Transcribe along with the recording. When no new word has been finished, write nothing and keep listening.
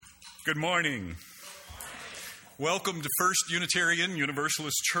Good morning. Welcome to First Unitarian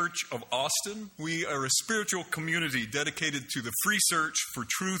Universalist Church of Austin. We are a spiritual community dedicated to the free search for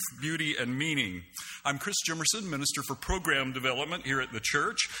truth, beauty, and meaning. I'm Chris Jimerson, Minister for Program Development here at the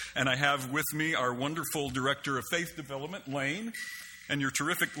church, and I have with me our wonderful Director of Faith Development, Lane, and your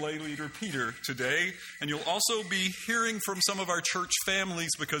terrific lay leader, Peter, today. And you'll also be hearing from some of our church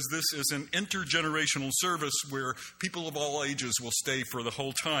families because this is an intergenerational service where people of all ages will stay for the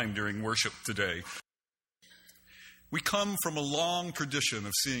whole time during worship today. We come from a long tradition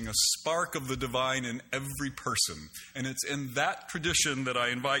of seeing a spark of the divine in every person. And it's in that tradition that I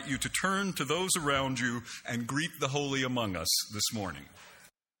invite you to turn to those around you and greet the holy among us this morning.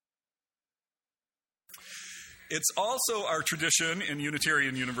 It's also our tradition in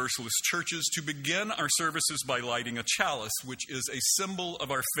Unitarian Universalist churches to begin our services by lighting a chalice, which is a symbol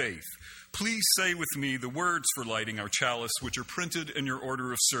of our faith. Please say with me the words for lighting our chalice, which are printed in your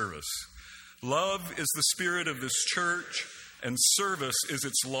order of service. Love is the spirit of this church, and service is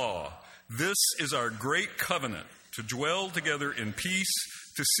its law. This is our great covenant, to dwell together in peace,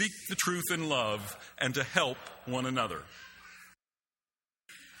 to seek the truth in love, and to help one another.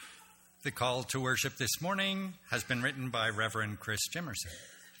 The call to worship this morning has been written by Reverend Chris Jimerson.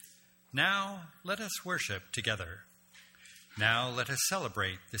 Now let us worship together. Now let us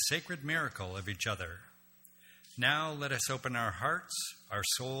celebrate the sacred miracle of each other. Now let us open our hearts, our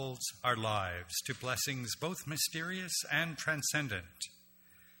souls, our lives to blessings both mysterious and transcendent.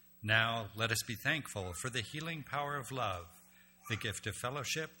 Now let us be thankful for the healing power of love, the gift of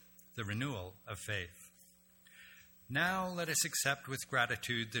fellowship, the renewal of faith. Now let us accept with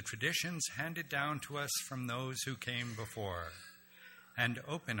gratitude the traditions handed down to us from those who came before, and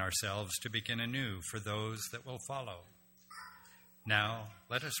open ourselves to begin anew for those that will follow. Now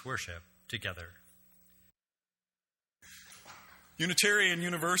let us worship together. Unitarian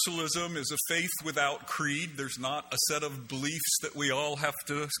Universalism is a faith without creed. There's not a set of beliefs that we all have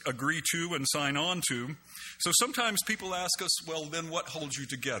to agree to and sign on to. So sometimes people ask us, well, then what holds you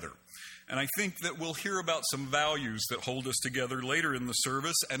together? And I think that we'll hear about some values that hold us together later in the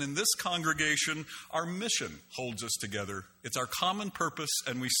service. And in this congregation, our mission holds us together. It's our common purpose,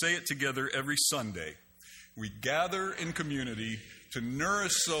 and we say it together every Sunday. We gather in community to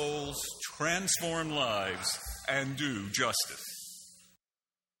nourish souls, transform lives, and do justice.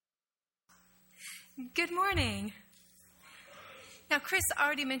 Good morning. Now, Chris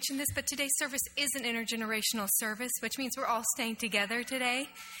already mentioned this, but today's service is an intergenerational service, which means we're all staying together today.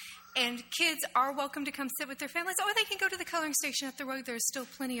 And kids are welcome to come sit with their families, or they can go to the coloring station up the road. There's still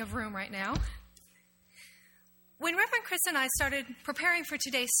plenty of room right now. When Reverend Chris and I started preparing for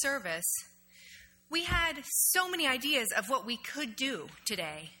today's service, we had so many ideas of what we could do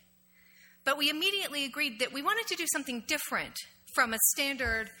today. But we immediately agreed that we wanted to do something different from a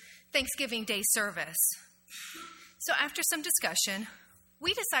standard Thanksgiving Day service. So after some discussion,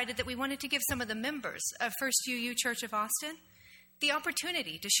 we decided that we wanted to give some of the members of First UU Church of Austin the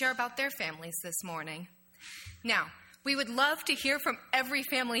opportunity to share about their families this morning. Now, we would love to hear from every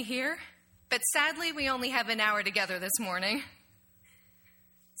family here, but sadly, we only have an hour together this morning.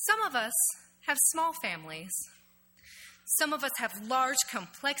 Some of us have small families. Some of us have large,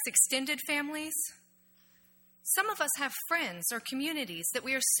 complex, extended families. Some of us have friends or communities that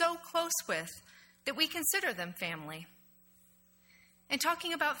we are so close with that we consider them family. And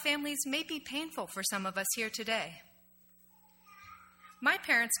talking about families may be painful for some of us here today. My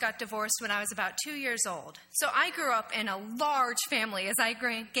parents got divorced when I was about 2 years old, so I grew up in a large family as I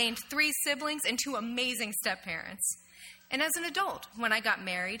gained 3 siblings and 2 amazing step-parents, and as an adult when I got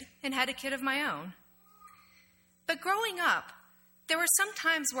married and had a kid of my own. But growing up, there were some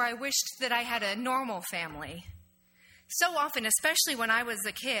times where I wished that I had a normal family. So often, especially when I was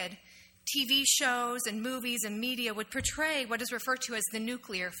a kid, TV shows and movies and media would portray what is referred to as the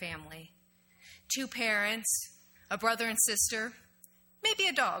nuclear family. 2 parents, a brother and sister, maybe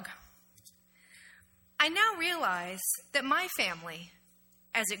a dog. I now realize that my family,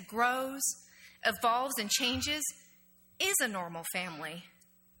 as it grows, evolves, and changes, is a normal family.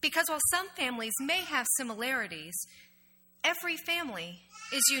 Because while some families may have similarities, every family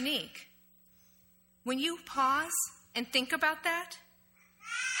is unique. When you pause and think about that,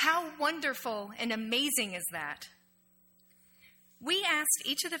 how wonderful and amazing is that? We asked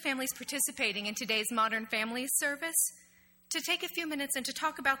each of the families participating in today's Modern Families service to take a few minutes and to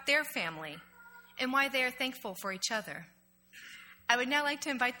talk about their family and why they are thankful for each other. I would now like to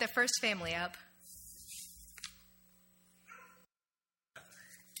invite the first family up.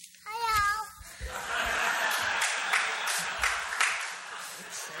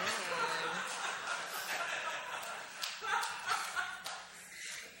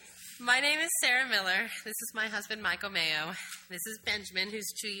 My name is Sarah Miller. This is my husband, Michael Mayo. This is Benjamin, who's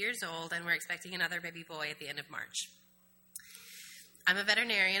 2 years old, and we're expecting another baby boy at the end of March. I'm a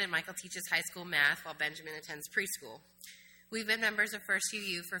veterinarian, and Michael teaches high school math while Benjamin attends preschool. We've been members of First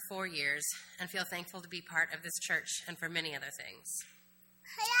UU for 4 years and feel thankful to be part of this church and for many other things.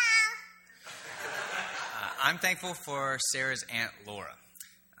 I'm thankful for Sarah's Aunt Laura.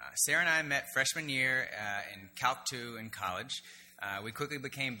 Sarah and I met freshman year in Calc 2 in college. We quickly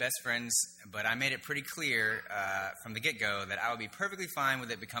became best friends, but I made it pretty clear from the get-go that I would be perfectly fine with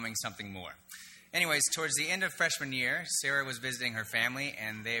it becoming something more. Anyways, towards the end of freshman year, Sarah was visiting her family,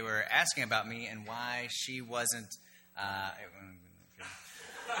 and they were asking about me and why she wasn't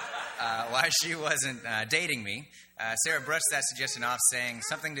dating me. Sarah brushed that suggestion off, saying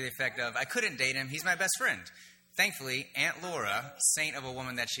something to the effect of, "I couldn't date him, he's my best friend." Thankfully, Aunt Laura, saint of a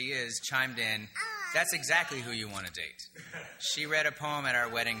woman that she is, chimed in, "That's exactly who you want to date." She read a poem at our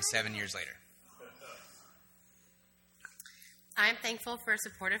wedding 7 years later. I am thankful for a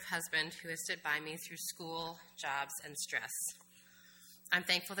supportive husband who has stood by me through school, jobs, and stress. I'm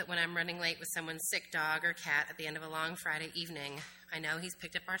thankful that when I'm running late with someone's sick dog or cat at the end of a long Friday evening, I know he's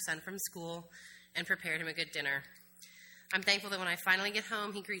picked up our son from school and prepared him a good dinner. I'm thankful that when I finally get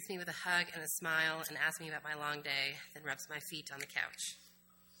home, he greets me with a hug and a smile and asks me about my long day, then rubs my feet on the couch.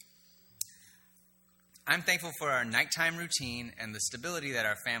 I'm thankful for our nighttime routine and the stability that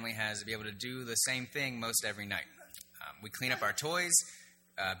our family has to be able to do the same thing most every night. We clean up our toys.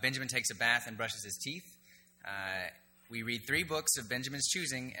 Benjamin takes a bath and brushes his teeth. We read 3 books of Benjamin's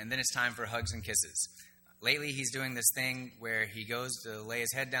choosing, and then it's time for hugs and kisses. Lately, he's doing this thing where he goes to lay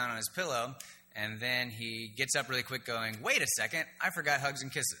his head down on his pillow, and then he gets up really quick going, "Wait a second, I forgot hugs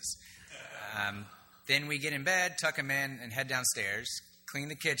and kisses." Then we get in bed, tuck him in, and head downstairs, clean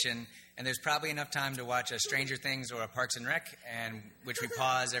the kitchen, and there's probably enough time to watch a Stranger Things or a Parks and Rec, and which we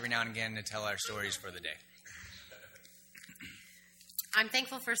pause every now and again to tell our stories for the day. I'm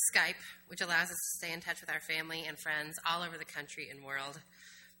thankful for Skype, which allows us to stay in touch with our family and friends all over the country and world.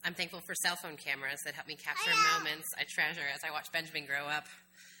 I'm thankful for cell phone cameras that help me capture moments I treasure as I watch Benjamin grow up.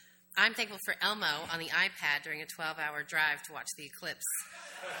 I'm thankful for Elmo on the iPad during a 12-hour drive to watch the eclipse.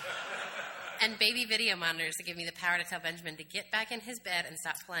 And baby video monitors that give me the power to tell Benjamin to get back in his bed and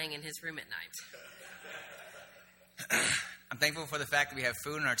stop playing in his room at night. I'm thankful for the fact that we have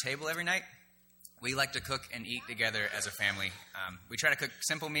food on our table every night. We like to cook and eat together as a family. We try to cook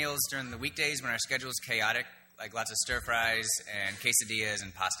simple meals during the weekdays when our schedule is chaotic, like lots of stir fries and quesadillas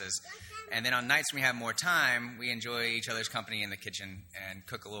and pastas. And then on nights when we have more time, we enjoy each other's company in the kitchen and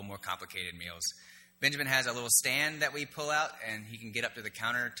cook a little more complicated meals. Benjamin has a little stand that we pull out, and he can get up to the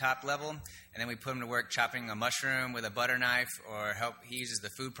countertop level. And then we put him to work chopping a mushroom with a butter knife, or he uses the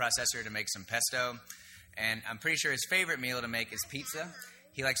food processor to make some pesto. And I'm pretty sure his favorite meal to make is pizza.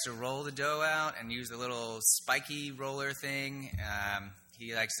 He likes to roll the dough out and use the little spiky roller thing.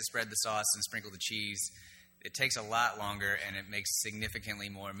 He likes to spread the sauce and sprinkle the cheese. It takes a lot longer, and it makes significantly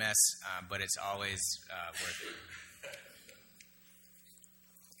more mess, but it's always worth it.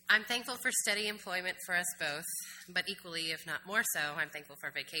 I'm thankful for steady employment for us both, but equally, if not more so, I'm thankful for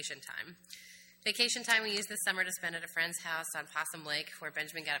vacation time. Vacation time we used this summer to spend at a friend's house on Possum Lake, where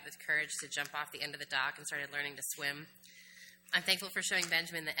Benjamin got up with courage to jump off the end of the dock and started learning to swim. I'm thankful for showing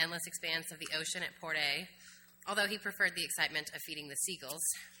Benjamin the endless expanse of the ocean at Port A, although he preferred the excitement of feeding the seagulls.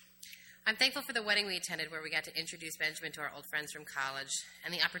 I'm thankful for the wedding we attended, where we got to introduce Benjamin to our old friends from college,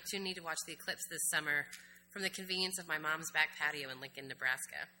 and the opportunity to watch the eclipse this summer from the convenience of my mom's back patio in Lincoln,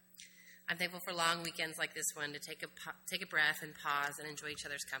 Nebraska. I'm thankful for long weekends like this one to take a breath and pause and enjoy each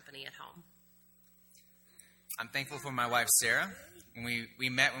other's company at home. I'm thankful for my wife, Sarah. We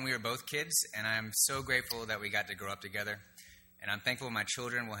met when we were both kids, and I'm so grateful that we got to grow up together. And I'm thankful my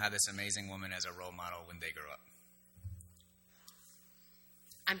children will have this amazing woman as a role model when they grow up.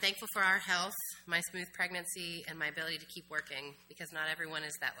 I'm thankful for our health, my smooth pregnancy, and my ability to keep working, because not everyone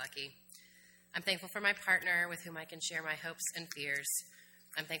is that lucky. I'm thankful for my partner with whom I can share my hopes and fears.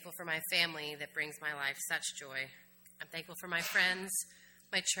 I'm thankful for my family that brings my life such joy. I'm thankful for my friends,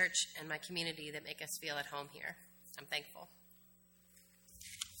 my church, and my community that make us feel at home here. I'm thankful.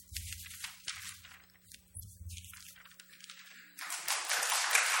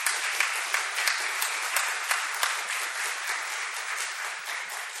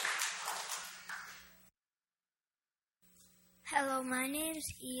 Hello, my name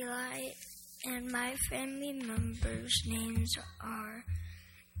is Eli, and my family members' names are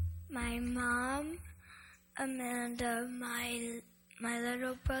my mom, Amanda, my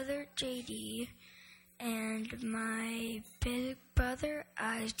little brother, JD, and my big brother,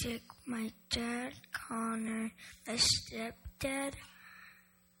 Isaac, my dad, Connor, my stepdad,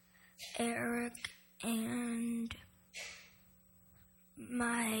 Eric, and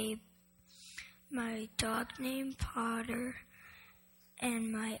my dog named Potter,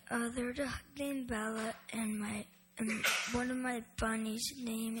 and my other dog named Bella, and one of my bunnies'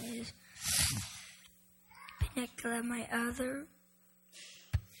 name is Nicola. My other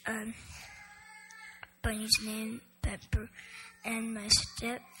bunny's name Pepper, and my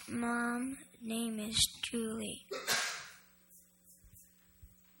stepmom name is Julie.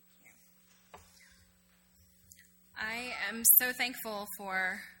 I am so thankful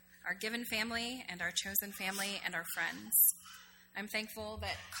for our given family and our chosen family and our friends. I'm thankful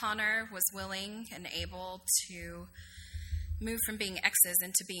that Connor was willing and able to move from being exes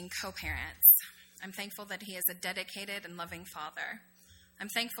into being co-parents. I'm thankful that he is a dedicated and loving father. I'm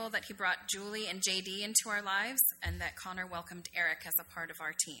thankful that he brought Julie and JD into our lives and that Connor welcomed Eric as a part of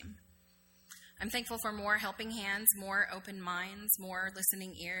our team. I'm thankful for more helping hands, more open minds, more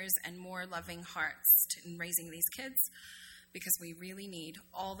listening ears, and more loving hearts in raising these kids, because we really need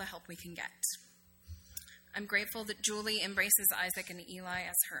all the help we can get. I'm grateful that Julie embraces Isaac and Eli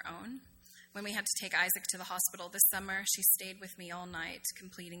as her own. When we had to take Isaac to the hospital this summer, she stayed with me all night,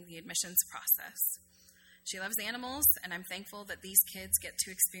 completing the admissions process. She loves animals, and I'm thankful that these kids get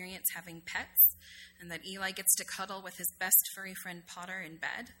to experience having pets, and that Eli gets to cuddle with his best furry friend Potter in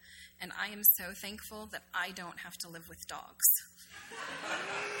bed, and I am so thankful that I don't have to live with dogs.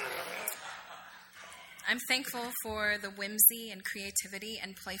 I'm thankful for the whimsy and creativity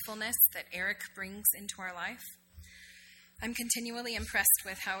and playfulness that Eric brings into our life. I'm continually impressed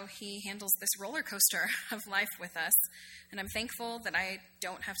with how he handles this roller coaster of life with us, and I'm thankful that I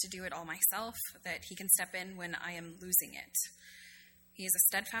don't have to do it all myself, that he can step in when I am losing it. He is a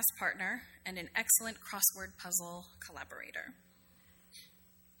steadfast partner and an excellent crossword puzzle collaborator.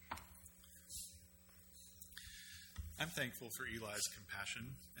 I'm thankful for Eli's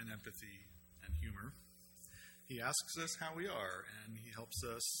compassion and empathy and humor. He asks us how we are, and he helps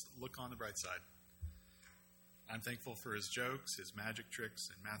us look on the bright side. I'm thankful for his jokes, his magic tricks,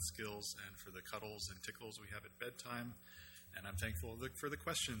 and math skills, and for the cuddles and tickles we have at bedtime. And I'm thankful for the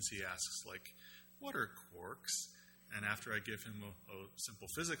questions he asks, like, what are quarks? And after I give him a simple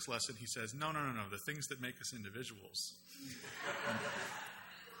physics lesson, he says, no, the things that make us individuals.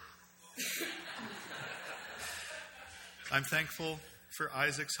 I'm thankful for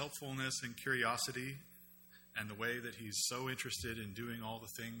Isaac's helpfulness and curiosity, and the way that he's so interested in doing all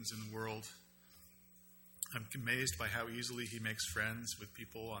the things in the world. I'm amazed by how easily he makes friends with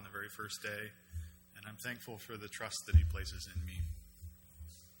people on the very first day, and I'm thankful for the trust that he places in me.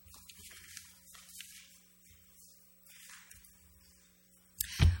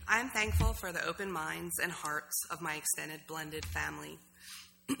 I'm thankful for the open minds and hearts of my extended blended family.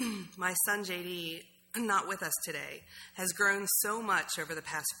 My son JD, not with us today, has grown so much over the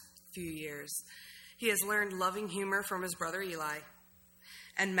past few years. He has learned loving humor from his brother Eli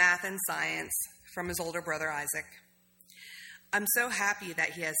and math and science from his older brother Isaac. I'm so happy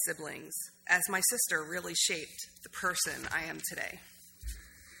that he has siblings, as my sister really shaped the person I am today.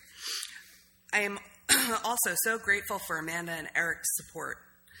 I am also so grateful for Amanda and Eric's support.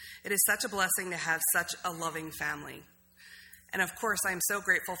 It is such a blessing to have such a loving family. And of course, I'm so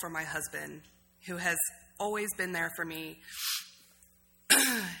grateful for my husband, who has always been there for me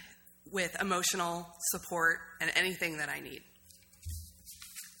with emotional support and anything that I need.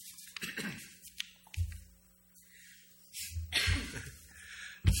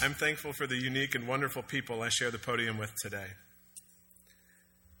 I'm thankful for the unique and wonderful people I share the podium with today.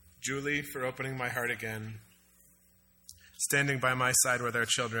 Julie, for opening my heart again, standing by my side with our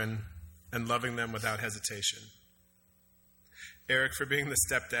children, and loving them without hesitation. Eric, for being the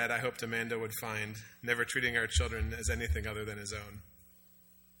stepdad I hoped Amanda would find, never treating our children as anything other than his own.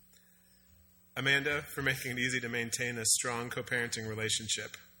 Amanda, for making it easy to maintain a strong co-parenting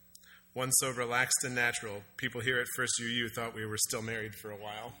relationship. One so relaxed and natural, people here at First UU thought we were still married for a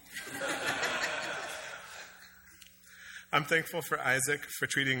while. I'm thankful for Isaac for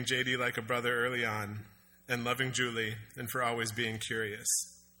treating JD like a brother early on, and loving Julie, and for always being curious.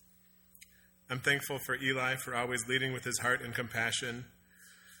 I'm thankful for Eli for always leading with his heart and compassion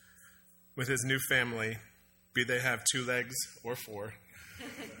with his new family, be they have 2 legs or 4.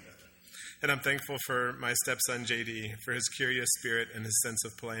 And I'm thankful for my stepson, JD, for his curious spirit and his sense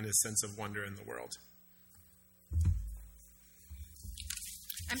of play and his sense of wonder in the world.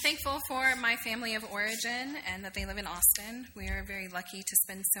 I'm thankful for my family of origin and that they live in Austin. We are very lucky to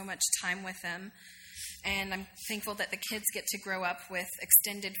spend so much time with them. And I'm thankful that the kids get to grow up with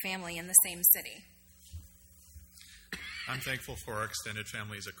extended family in the same city. I'm thankful for our extended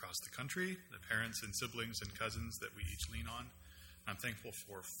families across the country, the parents and siblings and cousins that we each lean on. I'm thankful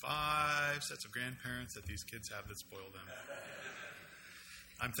for 5 sets of grandparents that these kids have that spoil them.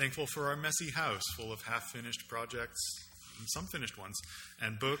 I'm thankful for our messy house full of half-finished projects, and some finished ones,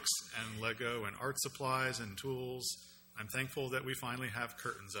 and books and Lego and art supplies and tools. I'm thankful that we finally have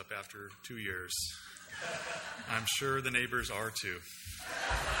curtains up after 2 years. I'm sure the neighbors are too.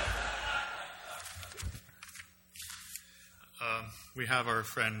 We have our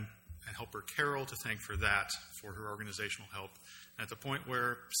friend and helper Carol to thank for that, for her organizational help. At the point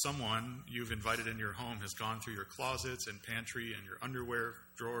where someone you've invited in your home has gone through your closets and pantry and your underwear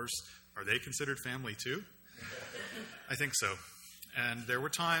drawers, are they considered family too? I think so. And there were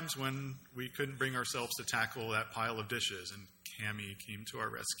times when we couldn't bring ourselves to tackle that pile of dishes, and Cammie came to our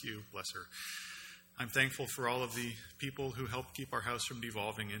rescue, bless her. I'm thankful for all of the people who helped keep our house from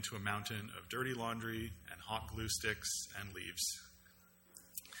devolving into a mountain of dirty laundry and hot glue sticks and leaves.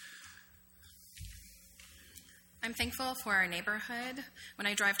 I'm thankful for our neighborhood. When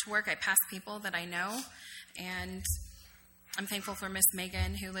I drive to work, I pass people that I know, and I'm thankful for Miss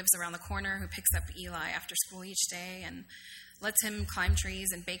Megan, who lives around the corner, who picks up Eli after school each day and lets him climb trees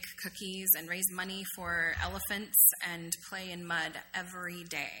and bake cookies and raise money for elephants and play in mud every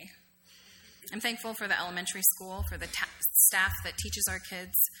day. I'm thankful for the elementary school, for the staff that teaches our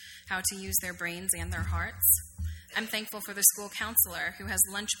kids how to use their brains and their hearts. I'm thankful for the school counselor who has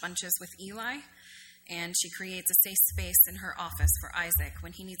lunch bunches with Eli, and she creates a safe space in her office for Isaac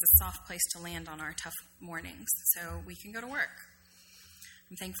when he needs a soft place to land on our tough mornings so we can go to work.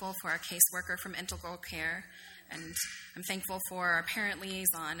 I'm thankful for our caseworker from Integral Care, and I'm thankful for our parent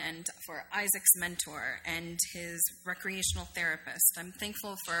liaison and for Isaac's mentor and his recreational therapist. I'm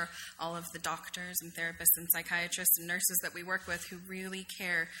thankful for all of the doctors and therapists and psychiatrists and nurses that we work with who really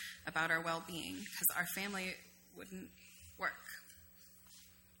care about our well-being, because our family wouldn't work.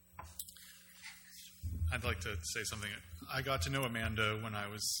 I'd like to say something. I got to know Amanda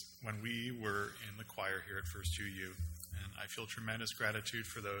when we were in the choir here at First UU, and I feel tremendous gratitude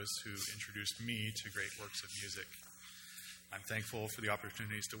for those who introduced me to great works of music. I'm thankful for the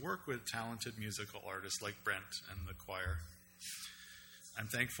opportunities to work with talented musical artists like Brent and the choir. I'm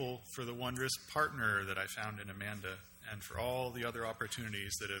thankful for the wondrous partner that I found in Amanda, and for all the other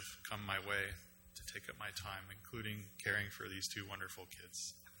opportunities that have come my way to take up my time, including caring for these 2 wonderful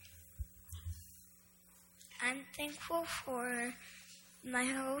kids. I'm thankful for my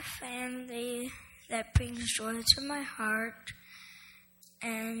whole family that brings joy to my heart,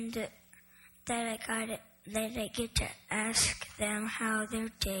 and that I get to ask them how their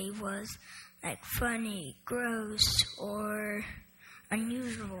day was, like funny, gross, or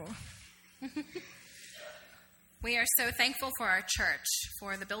unusual. We are so thankful for our church,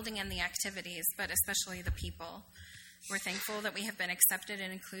 for the building and the activities, but especially the people. We're thankful that we have been accepted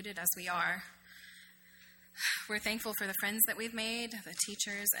and included as we are. We're thankful for the friends that we've made, the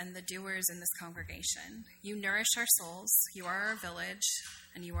teachers, and the doers in this congregation. You nourish our souls, you are our village,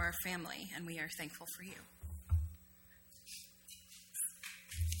 and you are our family, and we are thankful for you.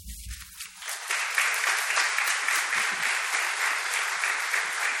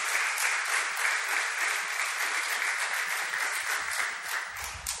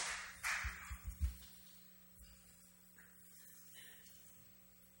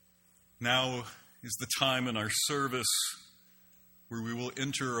 Now is the time in our service where we will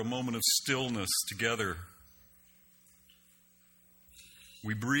enter a moment of stillness together.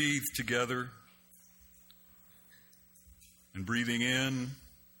 We breathe together, and breathing in,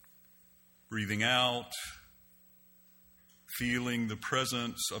 breathing out, feeling the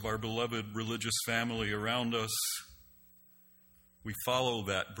presence of our beloved religious family around us, we follow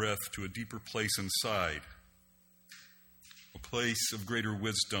that breath to a deeper place inside, a place of greater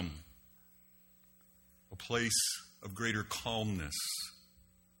wisdom, a place of greater calmness,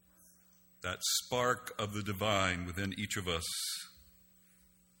 that spark of the divine within each of us.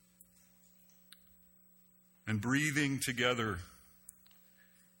 And breathing together,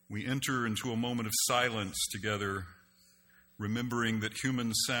 we enter into a moment of silence together, remembering that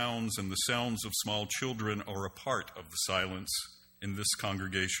human sounds and the sounds of small children are a part of the silence in this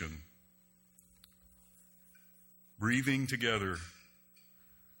congregation. Breathing together,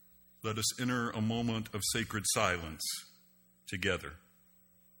 let us enter a moment of sacred silence together.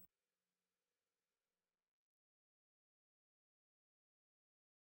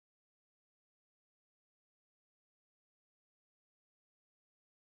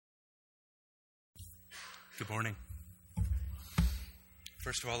 Good morning.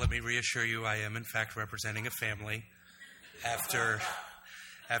 First of all, let me reassure you I am in fact representing a family. After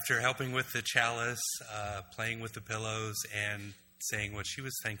helping with the chalice, playing with the pillows, and saying what she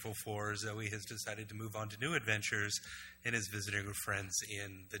was thankful for, Zoe has decided to move on to new adventures and is visiting her friends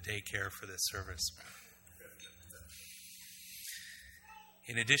in the daycare for this service.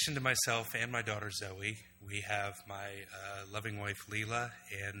 In addition to myself and my daughter Zoe, we have my loving wife Leela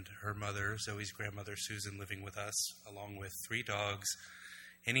and her mother, Zoe's grandmother Susan, living with us, along with 3 dogs,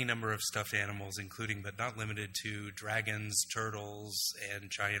 any number of stuffed animals, including but not limited to dragons, turtles, and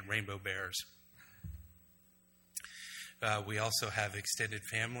giant rainbow bears. We also have extended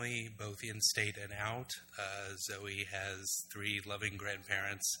family, both in-state and out. Zoe has 3 loving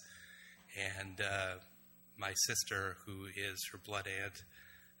grandparents, and my sister, who is her blood aunt,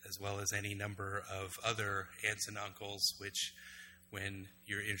 as well as any number of other aunts and uncles, which when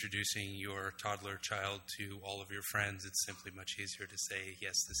you're introducing your toddler child to all of your friends, it's simply much easier to say,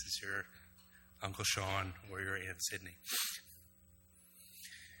 yes, this is your Uncle Sean or your Aunt Sydney.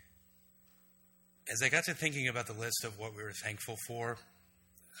 As I got to thinking about the list of what we were thankful for,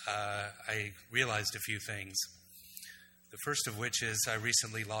 I realized a few things. The first of which is I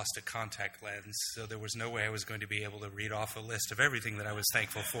recently lost a contact lens, so there was no way I was going to be able to read off a list of everything that I was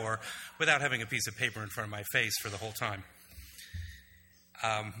thankful for without having a piece of paper in front of my face for the whole time.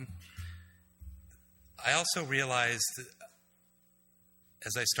 I also realized,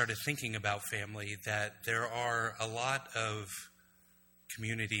 as I started thinking about family, that there are a lot of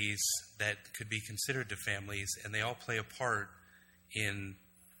communities that could be considered to families, and they all play a part in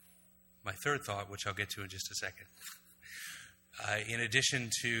my third thought, which I'll get to in just a second. In addition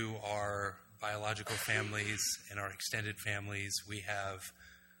to our biological families and our extended families, we have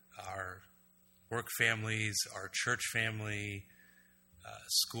our work families, our church family,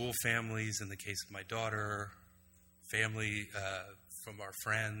 school families in the case of my daughter, family from our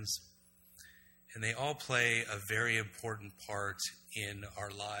friends, and they all play a very important part in our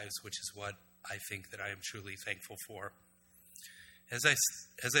lives, which is what I think that I am truly thankful for. As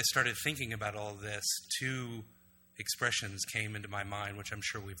I started thinking about all of this, 2 expressions came into my mind, which I'm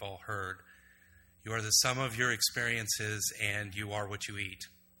sure we've all heard. You are the sum of your experiences, and you are what you eat.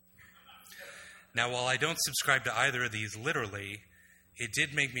 Now, while I don't subscribe to either of these literally, it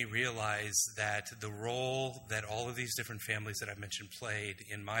did make me realize that the role that all of these different families that I mentioned played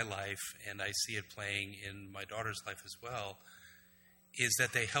in my life, and I see it playing in my daughter's life as well, is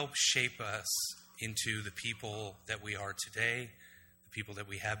that they help shape us into the people that we are today, the people that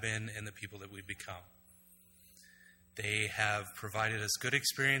we have been, and the people that we've become. They have provided us good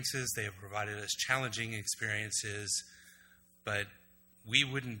experiences, they have provided us challenging experiences, but we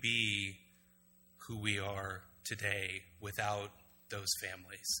wouldn't be who we are today without those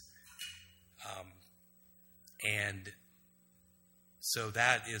families. And so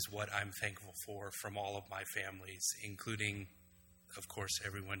that is what I'm thankful for from all of my families, including, of course,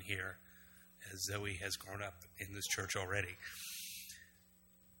 everyone here, as Zoe has grown up in this church already.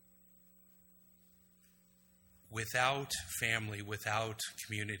 Without family, without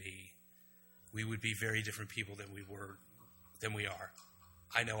community, we would be very different people than we are.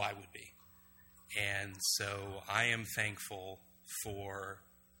 I know I would be. And so I am thankful for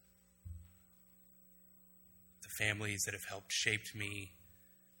the families that have helped shape me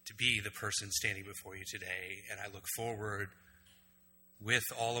to be the person standing before you today. And I look forward with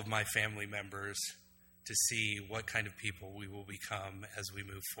all of my family members to see what kind of people we will become as we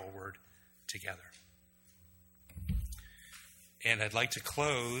move forward together. And I'd like to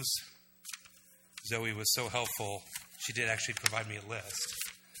close. Zoe was so helpful. She did actually provide me a list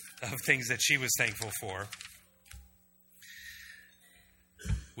of things that she was thankful for,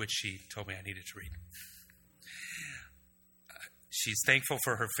 which she told me I needed to read. She's thankful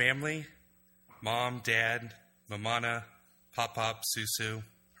for her family, Mom, Dad, Mamana, Pop-Pop, Susu,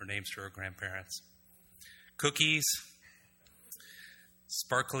 her names for her grandparents, cookies,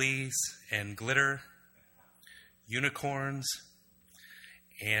 sparklies and glitter, unicorns,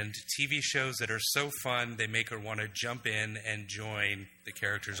 and TV shows that are so fun they make her want to jump in and join the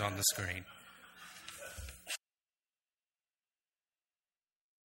characters on the screen.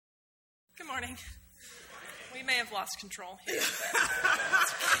 Good morning. We may have lost control here.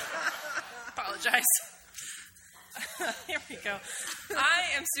 Apologize. Here we go.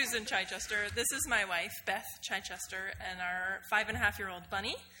 I am Susan Chichester. This is my wife, Beth Chichester, and our 5.5-year-old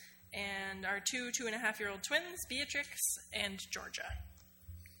Bunny, and our 2.5-year-old twins, Beatrix and Georgia.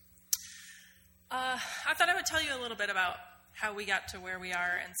 I thought I would tell you a little bit about how we got to where we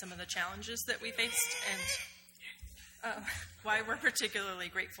are and some of the challenges that we faced and why we're particularly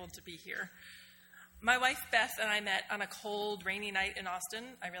grateful to be here. My wife, Beth, and I met on a cold, rainy night in Austin.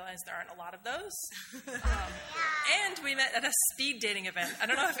 I realized there aren't a lot of those. And we met at a speed dating event. I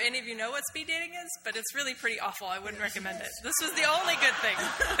don't know if any of you know what speed dating is, but it's really pretty awful. I wouldn't recommend it. This was the only good thing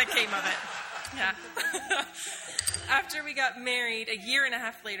that came of it. Yeah. After we got married, a year and a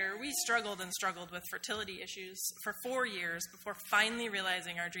half later, we struggled with fertility issues for 4 years before finally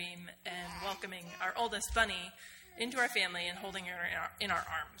realizing our dream and welcoming our oldest, Bunny, into our family and holding her in our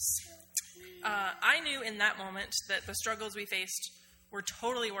arms. I knew in that moment that the struggles we faced were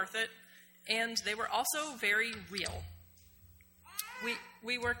totally worth it, and they were also very real.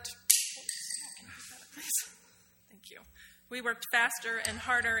 We worked... Can you put that up, please? Thank you. We worked faster and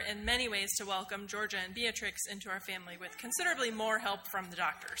harder in many ways to welcome Georgia and Beatrix into our family with considerably more help from the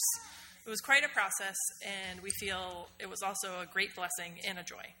doctors. It was quite a process, and we feel it was also a great blessing and a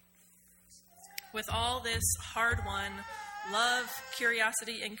joy. With all this hard-won love,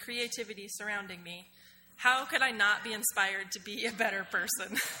 curiosity, and creativity surrounding me, how could I not be inspired to be a better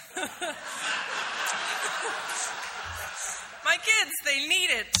person? My kids, they need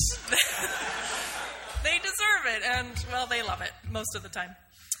it. They deserve it, and, well, they love it most of the time.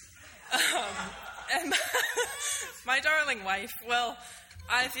 And my darling wife, well,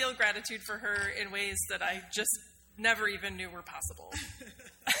 I feel gratitude for her in ways that I just never even knew were possible.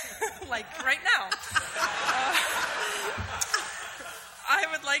 Like right now. I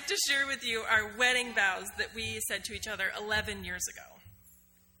would like to share with you our wedding vows that we said to each other 11 years ago.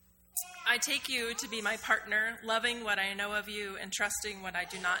 I take you to be my partner, loving what I know of you and trusting what I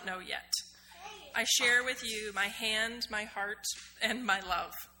do not know yet. I share with you my hand, my heart, and my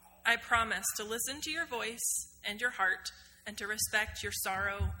love. I promise to listen to your voice and your heart and to respect your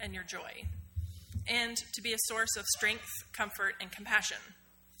sorrow and your joy, and to be a source of strength, comfort, and compassion.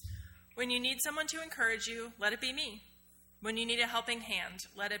 When you need someone to encourage you, let it be me. When you need a helping hand,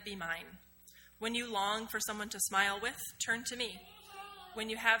 let it be mine. When you long for someone to smile with, turn to me. When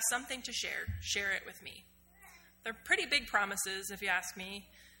you have something to share it with me. They're pretty big promises, if you ask me,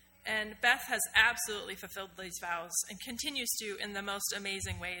 and Beth has absolutely fulfilled these vows and continues to in the most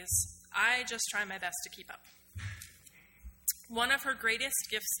amazing ways. I just try my best to keep up. One of her greatest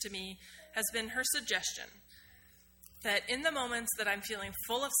gifts to me has been her suggestion that in the moments that I'm feeling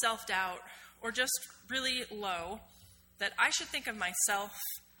full of self-doubt or just really low, that I should think of myself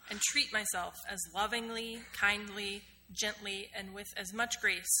and treat myself as lovingly, kindly, gently, and with as much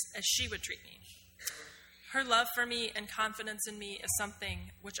grace as she would treat me. Her love for me and confidence in me is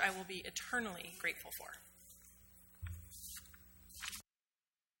something which I will be eternally grateful for.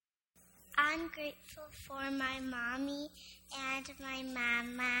 I'm grateful for my mommy and my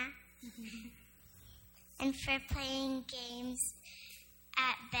mama and for playing games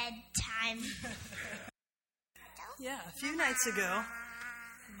at bedtime. Yeah, a few nights ago,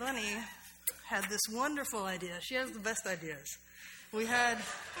 Bunny had this wonderful idea. She has the best ideas. We had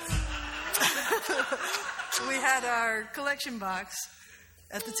our collection box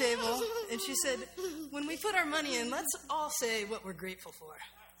at the table, and she said, when we put our money in, let's all say what we're grateful for,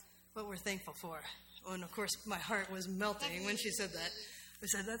 what we're thankful for. Oh, and of course, my heart was melting when she said that. We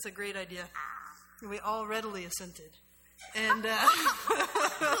said, that's a great idea. And we all readily assented. And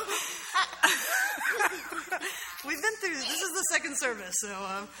we've been through, this is the second service,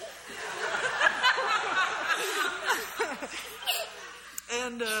 so...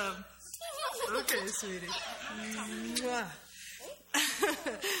 And, okay, sweetie. Mwah.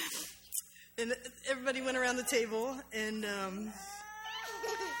 And everybody went around the table, and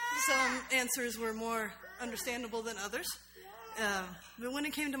some answers were more understandable than others. But when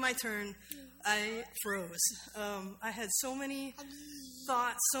it came to my turn, I froze. I had so many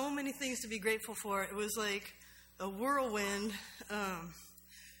thoughts, so many things to be grateful for. It was like a whirlwind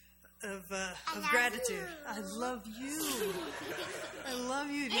of gratitude. I love you. I love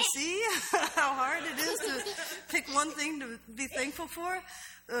you. Do you see how hard it is to pick one thing to be thankful for?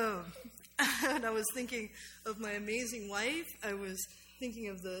 And I was thinking of my amazing wife. I was thinking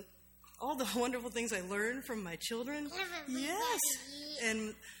of all the wonderful things I learned from my children. Yes.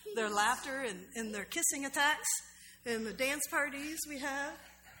 And their laughter and their kissing attacks and the dance parties we have.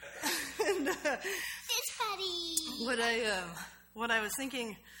 And Dance party. What I was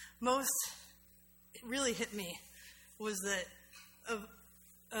thinking most really hit me was that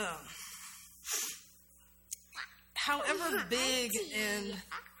however big and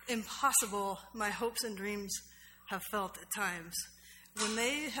impossible my hopes and dreams have felt at times, when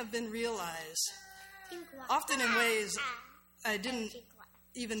they have been realized, often in ways I didn't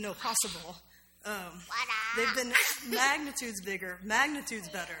even know possible, they've been magnitudes bigger, magnitudes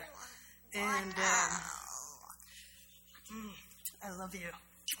better. And I love you.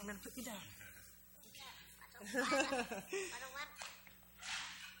 I'm going to put you down.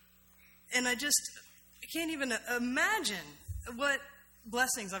 And I can't even imagine what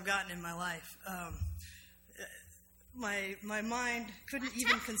blessings I've gotten in my life. My mind couldn't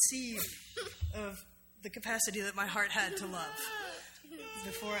even conceive of the capacity that my heart had to love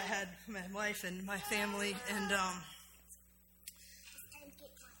before I had my wife and my family. And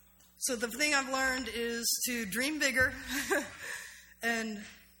so the thing I've learned is to dream bigger and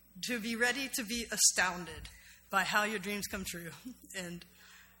to be ready to be astounded by how your dreams come true and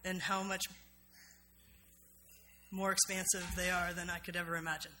how much more expansive they are than I could ever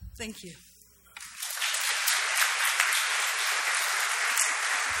imagine. Thank you.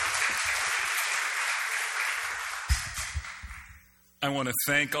 I want to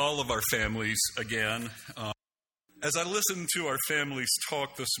thank all of our families again. As I listened to our families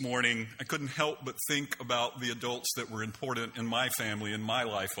talk this morning, I couldn't help but think about the adults that were important in my family, in my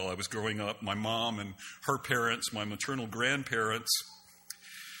life while I was growing up, my mom and her parents, my maternal grandparents.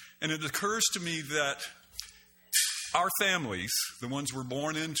 And it occurs to me that our families, the ones we're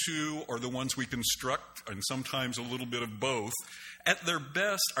born into or the ones we construct, and sometimes a little bit of both, at their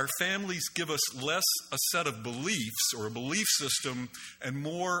best, our families give us less a set of beliefs or a belief system and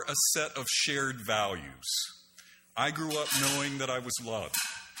more a set of shared values. I grew up knowing that I was loved.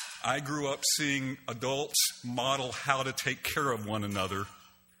 I grew up seeing adults model how to take care of one another.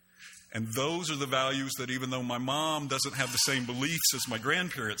 And those are the values that, even though my mom doesn't have the same beliefs as my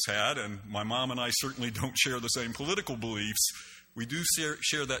grandparents had, and my mom and I certainly don't share the same political beliefs, we do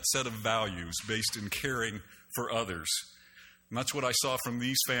share that set of values based in caring for others. And that's what I saw from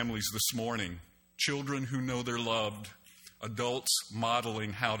these families this morning. Children who know they're loved, adults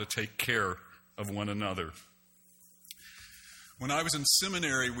modeling how to take care of one another. When I was in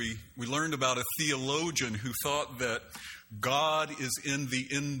seminary, we learned about a theologian who thought that God is in the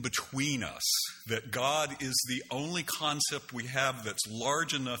in-between us, that God is the only concept we have that's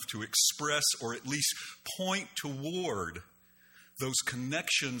large enough to express or at least point toward those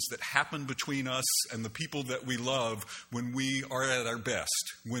connections that happen between us and the people that we love when we are at our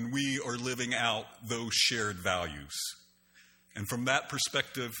best, when we are living out those shared values. And from that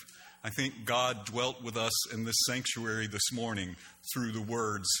perspective, I think God dwelt with us in this sanctuary this morning through the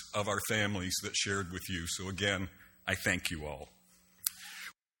words of our families that shared with you. So again, I thank you all.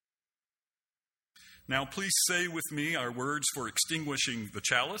 Now please say with me our words for extinguishing the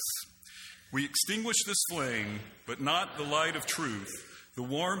chalice. We extinguish this flame, but not the light of truth, the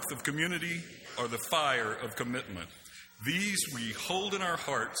warmth of community, or the fire of commitment. These we hold in our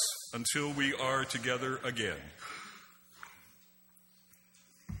hearts until we are together again.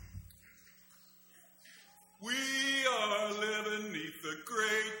 We are living neath the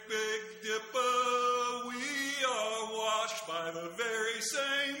great big dipper. We are washed by the very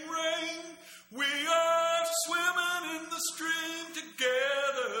same rain. We are swimming in the stream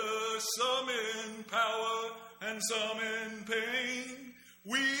together, some in power and some in pain.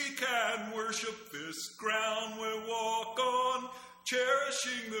 We can worship this ground we walk on,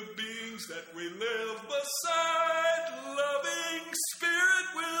 cherishing the beings that we live beside. Loving spirit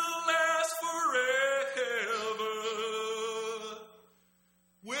will last forever.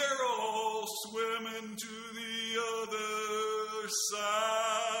 We're all swimming to the other side.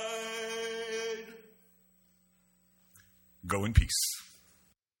 Go in peace.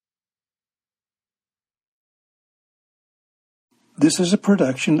 This is a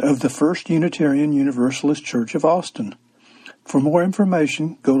production of the First Unitarian Universalist Church of Austin. For more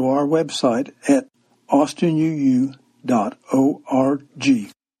information, go to our website at austinuu.org.